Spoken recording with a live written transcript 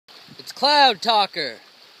Cloud Talker,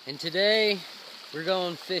 and today we're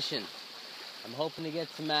going fishing. I'm hoping to get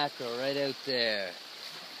some mackerel right out there.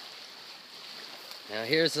 Now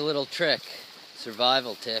here's a little trick,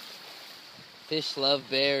 survival tip. Fish love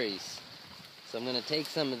berries, so I'm going to take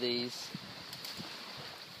some of these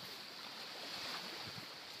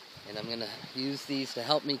and I'm going to use these to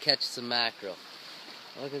help me catch some mackerel.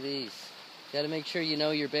 Look at these. You got to make sure you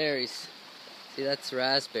know your berries. See, that's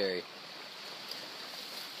raspberry.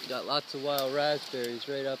 Got lots of wild raspberries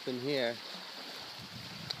right up in here.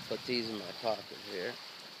 Put these in my pocket here.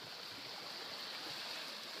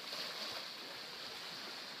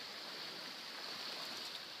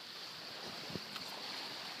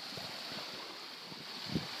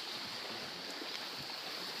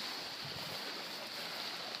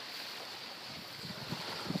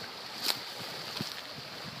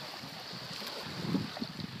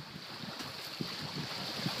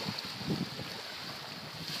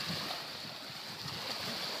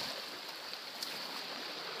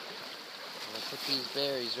 Put these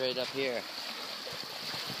berries right up here.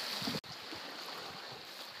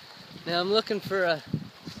 Now I'm looking for a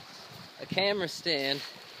camera stand.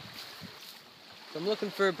 So I'm looking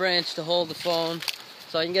for a branch to hold the phone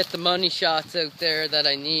so I can get the money shots out there that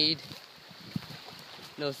I need.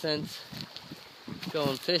 No sense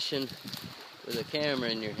going fishing with a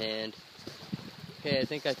camera in your hand. Okay, I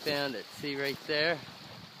think I found it. See right there?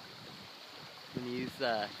 I'm gonna use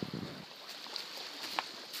that.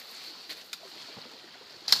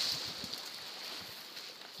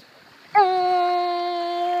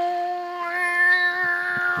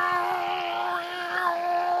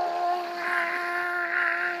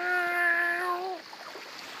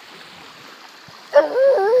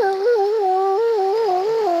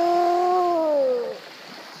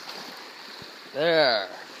 There.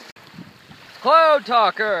 Cloud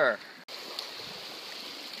Talker!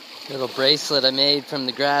 Little bracelet I made from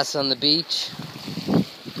the grass on the beach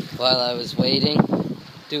while I was waiting.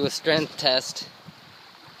 Do a strength test.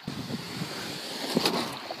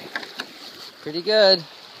 Pretty good.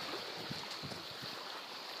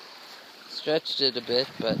 Stretched it a bit,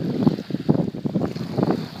 but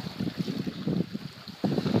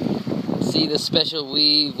see the special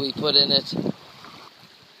weave we put in it.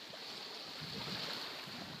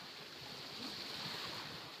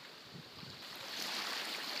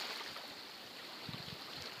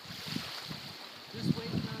 Just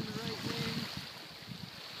waiting on the right wing.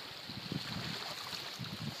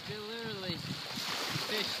 Still early.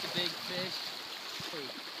 Fish the big fish.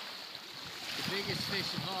 The biggest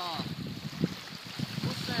fish of all.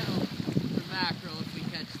 We'll settle for mackerel if we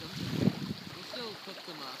catch them. We'll still cook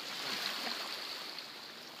them up.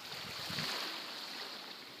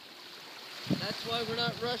 But that's why we're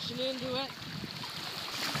not rushing into it.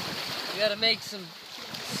 We gotta make some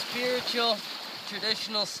spiritual,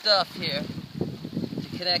 traditional stuff here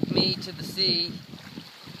to connect me to the sea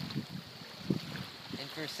and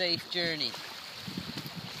for a safe journey.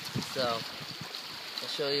 So, I'll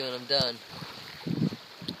show you when I'm done.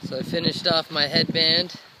 So I finished off my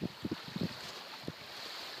headband.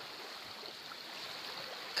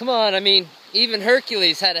 Come on, I mean, even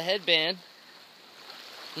Hercules had a headband.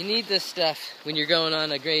 You need this stuff when you're going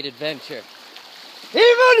on a great adventure.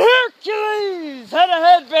 Even Hercules had a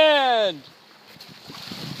headband!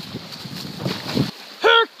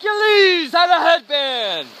 Hercules had a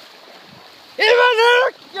headband! Even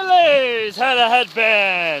Hercules had a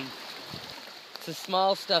headband! It's the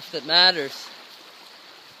small stuff that matters.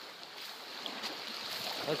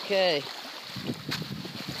 Okay.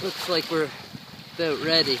 Looks like we're about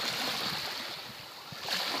ready.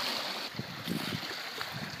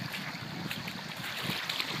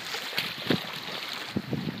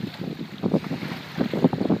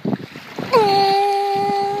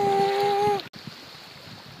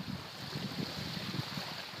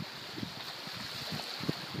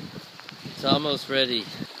 It's almost ready.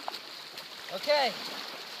 Okay,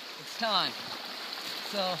 it's time.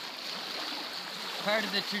 So, part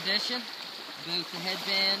of the tradition about the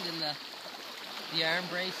headband and the arm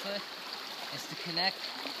bracelet is to connect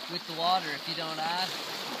with the water if you don't ask.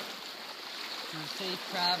 Through safe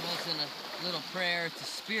travels and a little prayer. It's a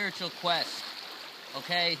spiritual quest.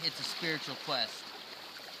 Okay? It's a spiritual quest.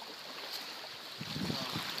 So,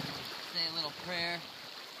 say a little prayer.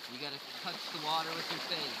 You gotta touch the water with your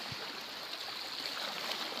face.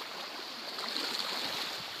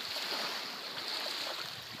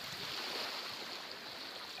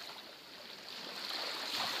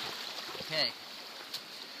 Okay,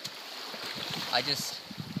 I just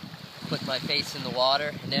put my face in the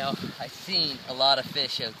water. Now, I've seen a lot of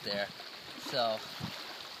fish out there, so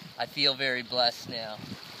I feel very blessed now.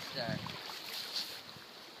 start.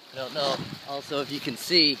 I don't know also if you can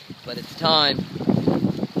see, but it's time.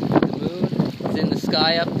 The moon is in the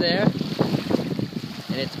sky up there,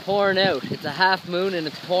 and it's pouring out. It's a half moon and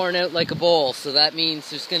it's pouring out like a bowl, so that means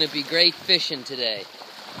there's going to be great fishing today.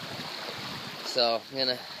 So I'm going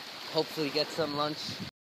to hopefully get some lunch.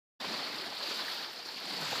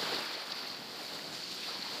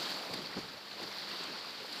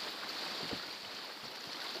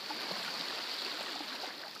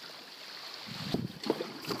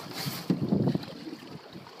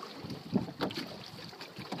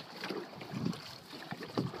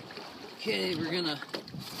 Okay, we're gonna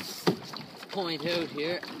point out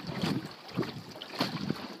here.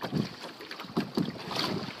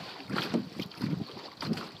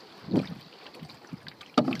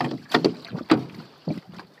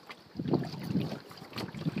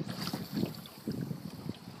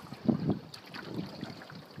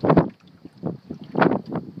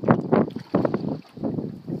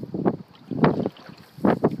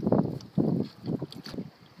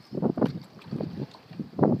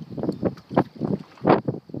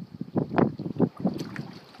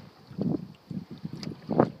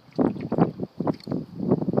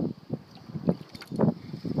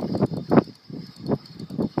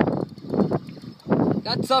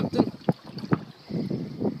 Got something.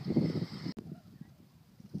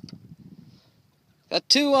 Got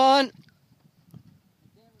two on.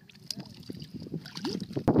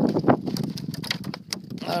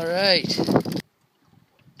 All right.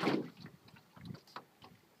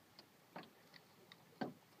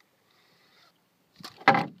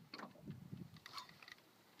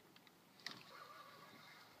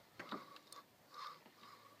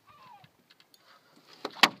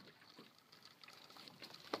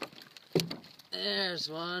 There's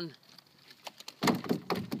one.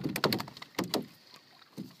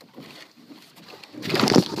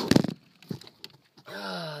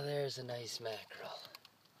 Ah, there's a nice mackerel.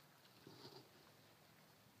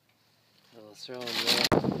 I'll throw him there.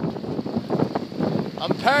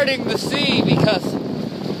 I'm parting the sea because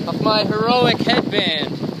of my heroic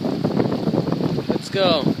headband. Let's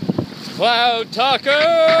go. Cloud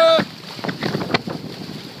Talker!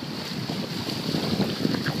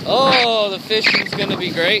 Oh, the fishing's gonna be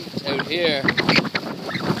great out here.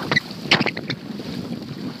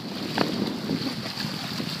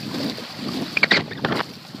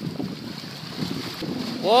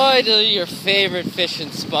 Why do your favorite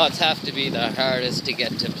fishing spots have to be the hardest to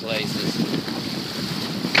get to places?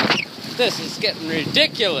 This is getting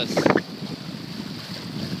ridiculous.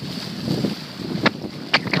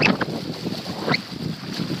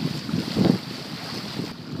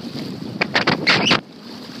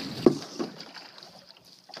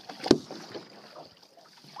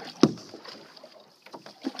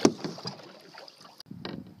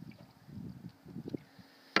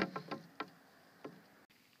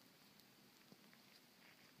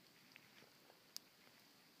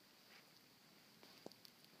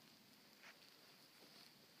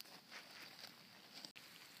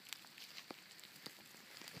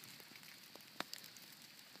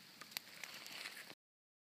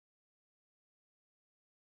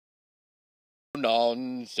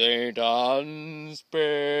 On St. Anne's Bay.